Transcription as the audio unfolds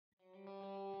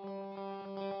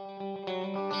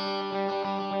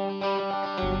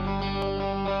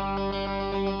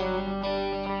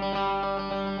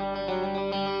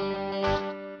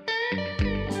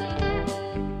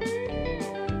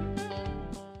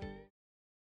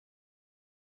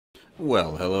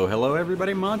Well, hello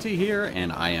everybody, Monte here,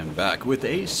 and I am back with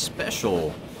a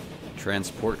special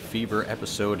Transport Fever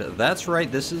episode. That's right,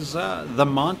 this is the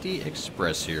Monte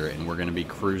Express here, and we're going to be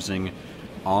cruising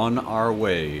on our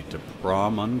way to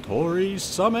Promontory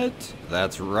Summit.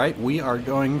 That's right, we are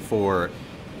going for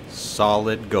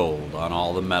solid gold on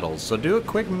all the metals. So do a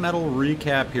quick metal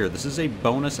recap here. This is a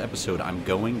bonus episode. I'm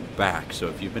going back, so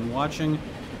if you've been watching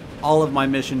all of my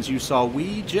missions, you saw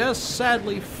we just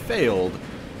sadly failed.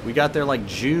 We got there like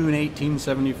June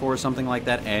 1874, something like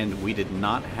that, and we did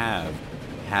not have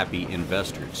happy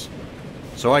investors.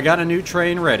 So I got a new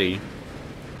train ready,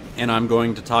 and I'm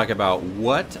going to talk about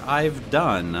what I've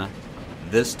done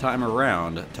this time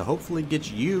around to hopefully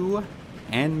get you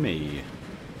and me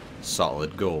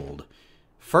solid gold.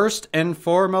 First and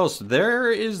foremost,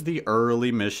 there is the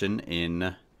early mission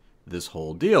in this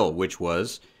whole deal, which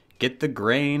was get the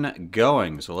grain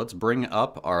going. So let's bring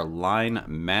up our line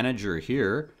manager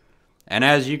here. And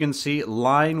as you can see,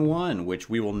 line 1,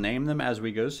 which we will name them as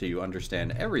we go so you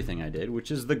understand everything I did, which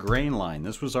is the grain line.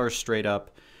 This was our straight up,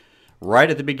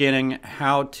 right at the beginning,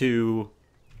 how to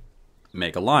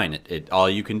make a line. All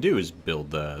you can do is build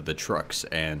the trucks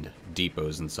and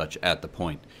depots and such at the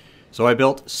point. So I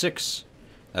built 6,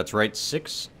 that's right,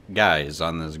 6 guys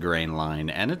on this grain line,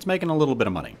 and it's making a little bit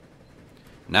of money.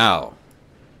 Now,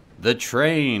 the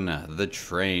train,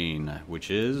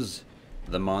 which is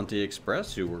the Monte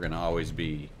Express, who we're going to always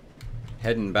be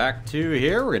heading back to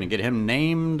here. We're going to get him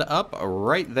named up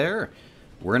right there.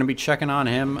 We're going to be checking on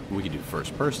him. We could do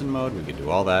first person mode. We could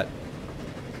do all that.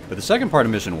 But the second part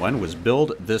of mission 1 was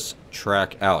build this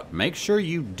track out. Make sure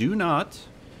you do not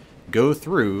go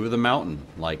through the mountain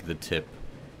like the tip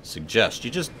suggests.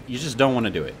 You just don't want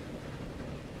to do it.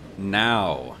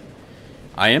 Now,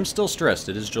 I am still stressed.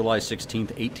 It is July 16th,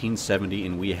 1870,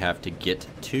 and we have to get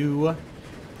to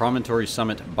Promontory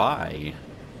Summit by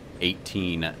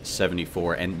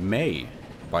 1874, and May,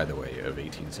 by the way, of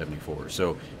 1874.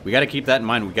 So we got to keep that in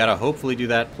mind. We got to hopefully do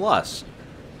that. Plus,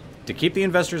 to keep the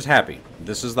investors happy,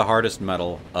 this is the hardest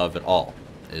medal of it all,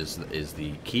 is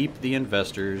the keep the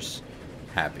investors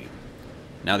happy.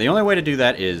 Now, the only way to do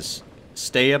that is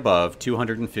stay above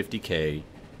 250K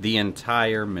the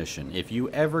entire mission. If you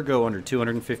ever go under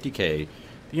 250K,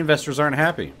 the investors aren't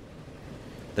happy.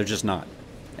 They're just not.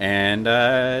 And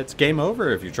it's game over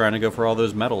if you're trying to go for all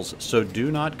those medals. So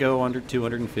do not go under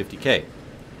 250K.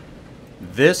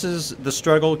 This is the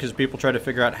struggle because people try to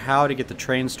figure out how to get the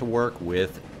trains to work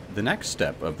with the next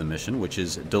step of the mission, which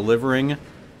is delivering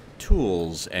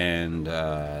tools and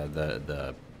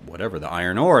the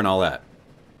iron ore and all that.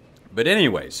 But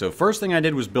anyway, so first thing I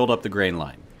did was build up the grain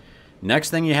line.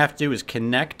 Next thing you have to do is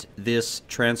connect this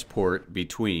transport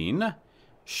between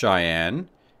Cheyenne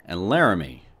and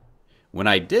Laramie. When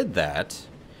I did that,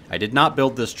 I did not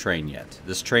build this train yet.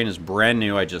 This train is brand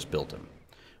new. I just built him.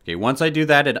 Okay, once I do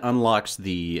that, it unlocks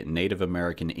the Native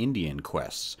American Indian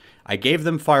quests. I gave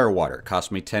them firewater. It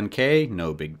cost me 10K,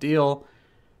 no big deal.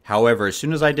 However, as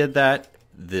soon as I did that,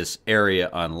 this area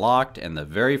unlocked, and the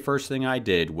very first thing I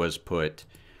did was put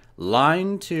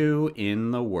line 2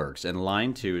 in the works. And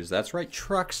line 2 is, that's right,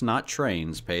 trucks, not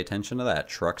trains. Pay attention to that.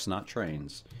 Trucks, not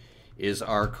trains. Is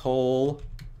our coal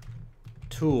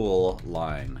tool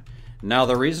line. Now,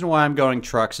 the reason why I'm going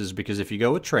trucks is because if you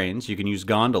go with trains, you can use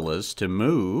gondolas to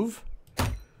move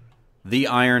the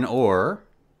iron ore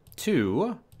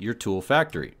to your tool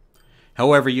factory.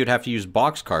 However, you'd have to use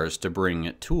boxcars to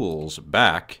bring tools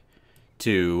back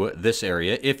to this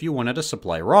area if you wanted to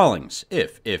supply Rawlings.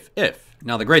 If.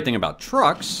 Now, the great thing about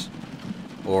trucks,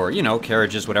 or, you know,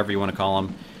 carriages, whatever you want to call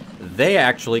them, they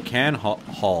actually can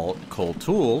haul coal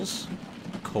tools,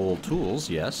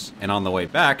 yes, and on the way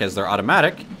back, as they're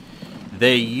automatic,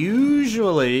 they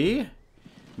usually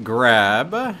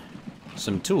grab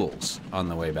some tools on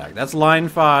the way back. That's line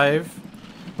 5,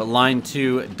 but line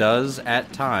 2 does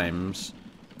at times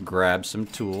grab some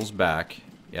tools back.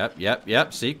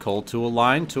 Yep, see, coal tool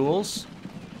line, tools.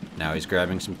 Now he's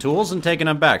grabbing some tools and taking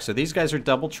them back. So these guys are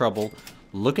double trouble.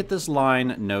 Look at this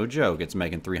line, no joke. It's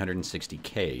making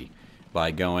 360K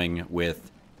by going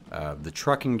with the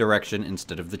trucking direction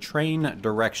instead of the train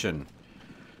direction.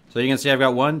 So you can see I've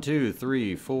got 1, 2,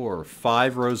 3, 4,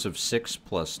 5 rows of 6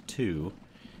 plus 2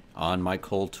 on my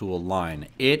coal tool line.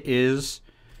 It is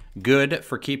good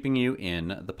for keeping you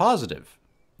in the positive.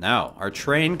 Now, our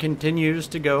train continues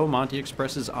to go. Monte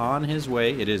Express is on his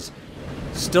way. It is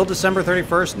still December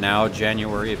 31st, now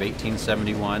January of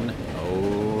 1871.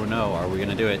 Oh no, are we going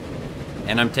to do it?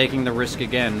 And I'm taking the risk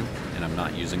again, and I'm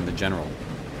not using the general.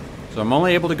 So I'm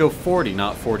only able to go 40,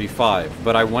 not 45.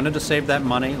 But I wanted to save that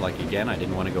money. Like, again, I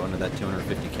didn't want to go into that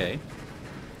 250K.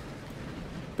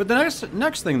 But the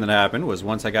next thing that happened was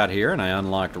once I got here and I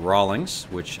unlocked Rawlings,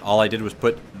 which all I did was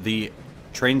put the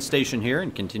train station here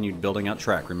and continued building out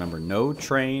track. Remember, no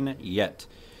train yet,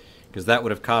 because that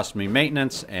would have cost me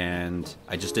maintenance, and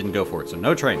I just didn't go for it. So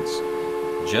no trains,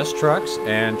 just trucks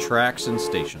and tracks and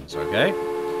stations, okay?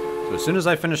 So as soon as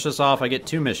I finish this off, I get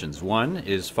 2 missions. One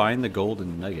is find the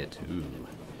golden nugget,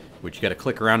 which you got to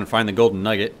click around and find the golden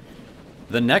nugget.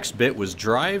 The next bit was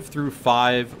drive through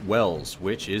 5 wells,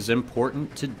 which is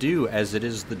important to do as it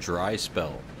is the dry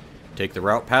spell. Take the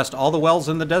route past all the wells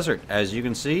in the desert. As you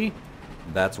can see,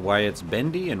 that's why it's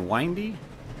bendy and windy.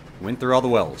 Went through all the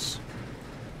wells.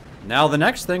 Now the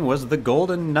next thing was the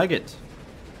golden nugget.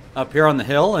 Up here on the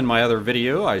hill in my other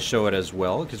video, I show it as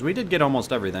well, because we did get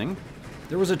almost everything.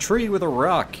 There was a tree with a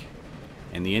rock,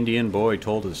 and the Indian boy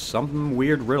told us some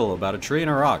weird riddle about a tree and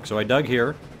a rock. So I dug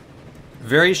here.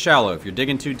 Very shallow. If you're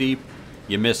digging too deep,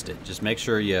 you missed it. Just make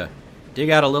sure you dig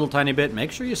out a little tiny bit.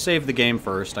 Make sure you save the game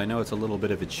first. I know it's a little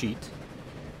bit of a cheat,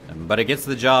 but it gets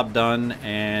the job done,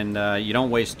 and you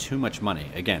don't waste too much money.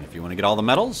 Again, if you want to get all the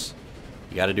medals,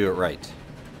 you got to do it right.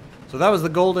 So that was the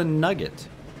golden nugget.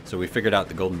 So we figured out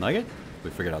the golden nugget.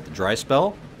 We figured out the dry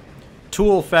spell.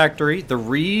 Tool factory. The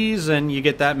reason you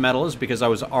get that medal is because I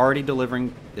was already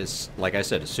delivering this. Like I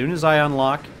said, as soon as I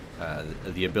unlock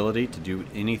the ability to do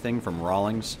anything from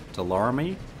Rawlings to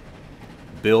Laramie,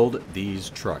 build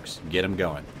these trucks, get them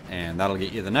going, and that'll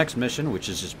get you the next mission, which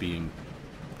is just being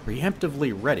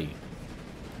preemptively ready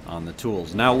on the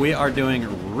tools. Now we are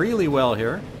doing really well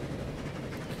here.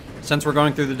 Since we're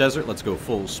going through the desert, let's go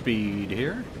full speed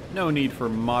here. No need for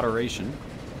moderation.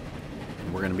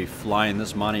 And we're going to be flying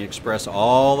this Monte Express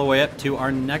all the way up to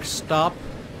our next stop,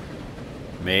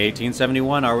 May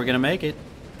 1871. Are we going to make it?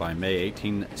 By May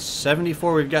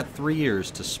 1874, we've got 3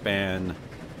 years to span,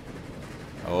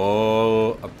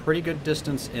 a pretty good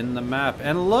distance in the map.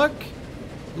 And look,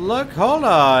 hold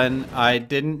on. I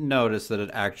didn't notice that it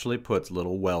actually puts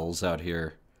little wells out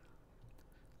here.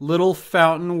 Little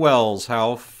fountain wells,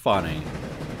 how funny.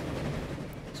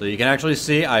 So you can actually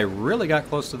see I really got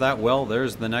close to that well.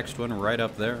 There's the next one right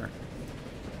up there.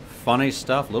 Funny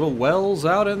stuff, little wells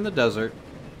out in the desert.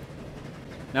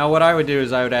 Now what I would do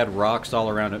is I would add rocks all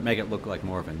around it, make it look like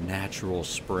more of a natural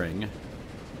spring.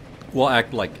 We'll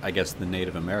act like, I guess, the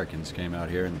Native Americans came out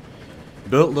here and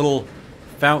built little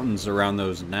fountains around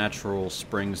those natural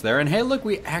springs there. And hey, look,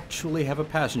 we actually have a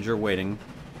passenger waiting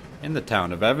in the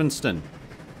town of Evanston.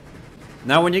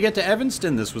 Now when you get to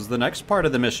Evanston, this was the next part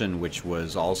of the mission, which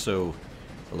was also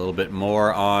a little bit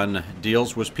more on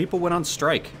deals, was people went on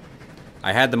strike.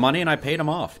 I had the money and I paid them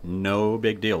off. No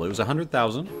big deal. It was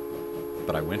 $100,000.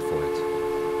 But I went for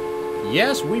it.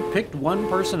 Yes, we picked one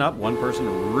person up. One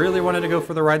person really wanted to go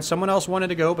for the ride. Someone else wanted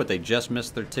to go, but they just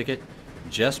missed their ticket.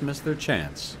 Just missed their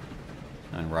chance.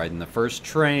 I'm riding the first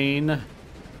train,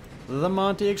 the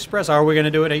Monte Express. Are we going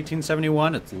to do it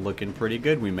 1871? It's looking pretty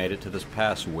good. We made it to this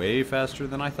pass way faster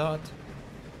than I thought.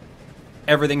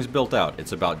 Everything's built out.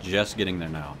 It's about just getting there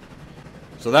now.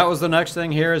 So that was the next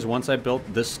thing here, is once I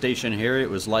built this station here, it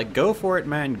was like, go for it,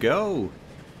 man, go.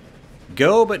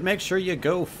 Go, but make sure you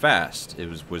go fast. It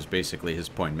was basically his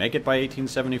point. Make it by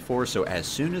 1874. So as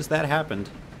soon as that happened,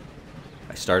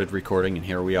 I started recording, and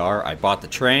here we are. I bought the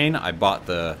train. I bought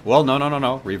the... Well,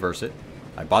 no. Reverse it.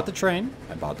 I bought the train.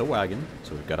 I bought the wagon.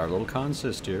 So we've got our little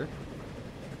consist here.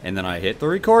 And then I hit the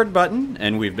record button,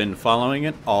 and we've been following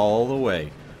it all the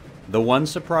way. The one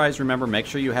surprise, remember, make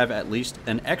sure you have at least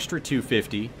an extra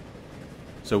 250.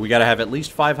 So we got to have at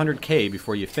least 500K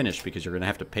before you finish, because you're going to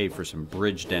have to pay for some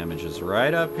bridge damages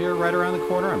right up here, right around the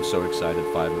corner. I'm so excited.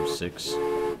 506.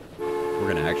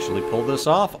 We're going to actually pull this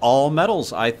off. All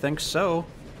medals, I think so.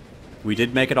 We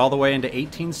did make it all the way into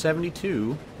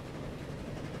 1872.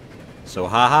 So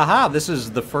ha. This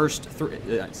is the first three.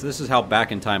 This is how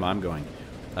back in time I'm going.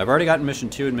 I've already gotten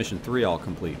mission 2 and mission 3 all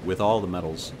complete with all the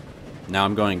medals. Now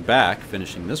I'm going back,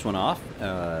 finishing this one off.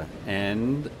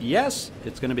 And yes,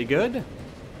 it's going to be good.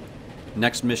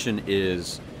 Next mission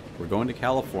is we're going to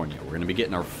California. We're going to be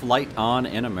getting our flight on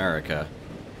in America.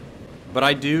 But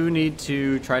I do need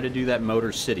to try to do that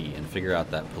Motor City and figure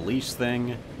out that police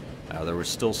thing. There was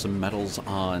still some medals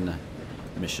on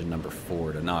mission number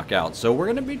 4 to knock out. So we're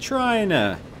going to be trying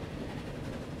to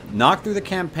knock through the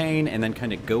campaign and then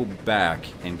kind of go back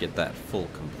and get that full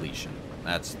completion.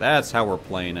 That's how we're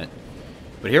playing it.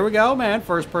 But here we go, man.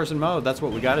 First person mode. That's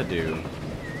what we got to do.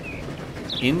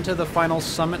 Into the final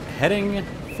summit, heading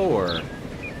for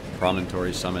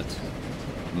Promontory Summit.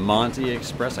 Monte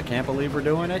Express. I can't believe we're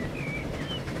doing it.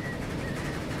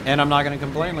 And I'm not going to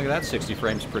complain. Look at that, 60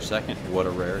 frames per second. What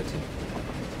a rarity.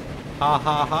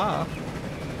 Ha.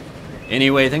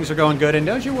 Anyway, things are going good, and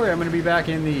don't you worry, I'm going to be back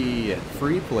in the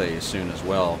free play soon as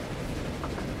well.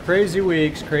 Crazy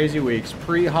weeks,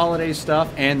 pre-holiday stuff,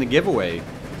 and the giveaway.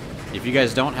 If you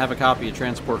guys don't have a copy of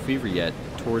Transport Fever yet,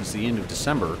 towards the end of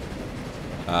December,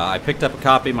 I picked up a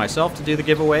copy myself to do the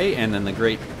giveaway, and then the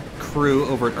great crew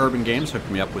over at Urban Games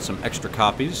hooked me up with some extra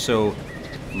copies, so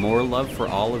more love for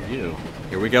all of you.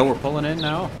 Here we go, we're pulling in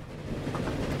now.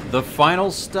 The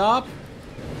final stop.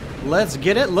 Let's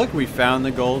get it. Look, we found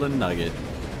the golden nugget.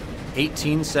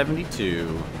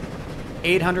 1872.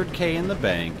 800K in the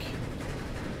bank.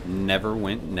 Never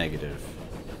went negative.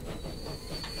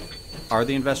 Are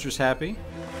the investors happy?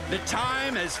 The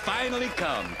time has finally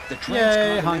come. The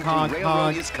Yay, honk, Transcontinental honk, Railroad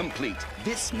honk. is complete.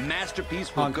 This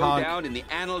masterpiece will Honk, go honk. down in the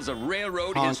annals of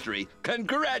railroad Honk. history.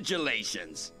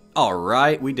 Congratulations!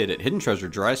 Alright, we did it. Hidden Treasure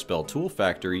Dry Spell Tool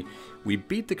Factory. We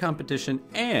beat the competition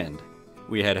and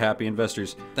we had happy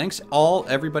investors. Thanks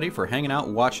everybody for hanging out,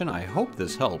 watching. I hope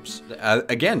this helps.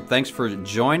 Again, thanks for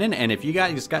joining, and if you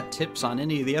guys got tips on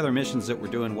any of the other missions that we're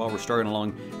doing while we're starting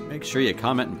along, make sure you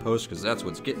comment and post, because that's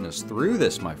what's getting us through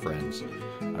this, my friends.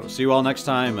 I will see you all next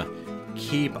time.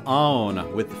 Keep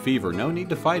on with the fever. No need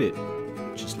to fight it.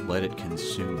 Just let it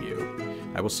consume you.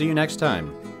 I will see you next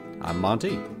time. I'm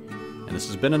Monte, and this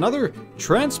has been another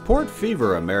Transport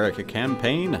Fever America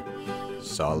campaign.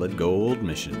 Solid gold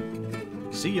mission.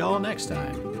 See y'all next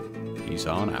time. Peace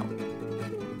on out.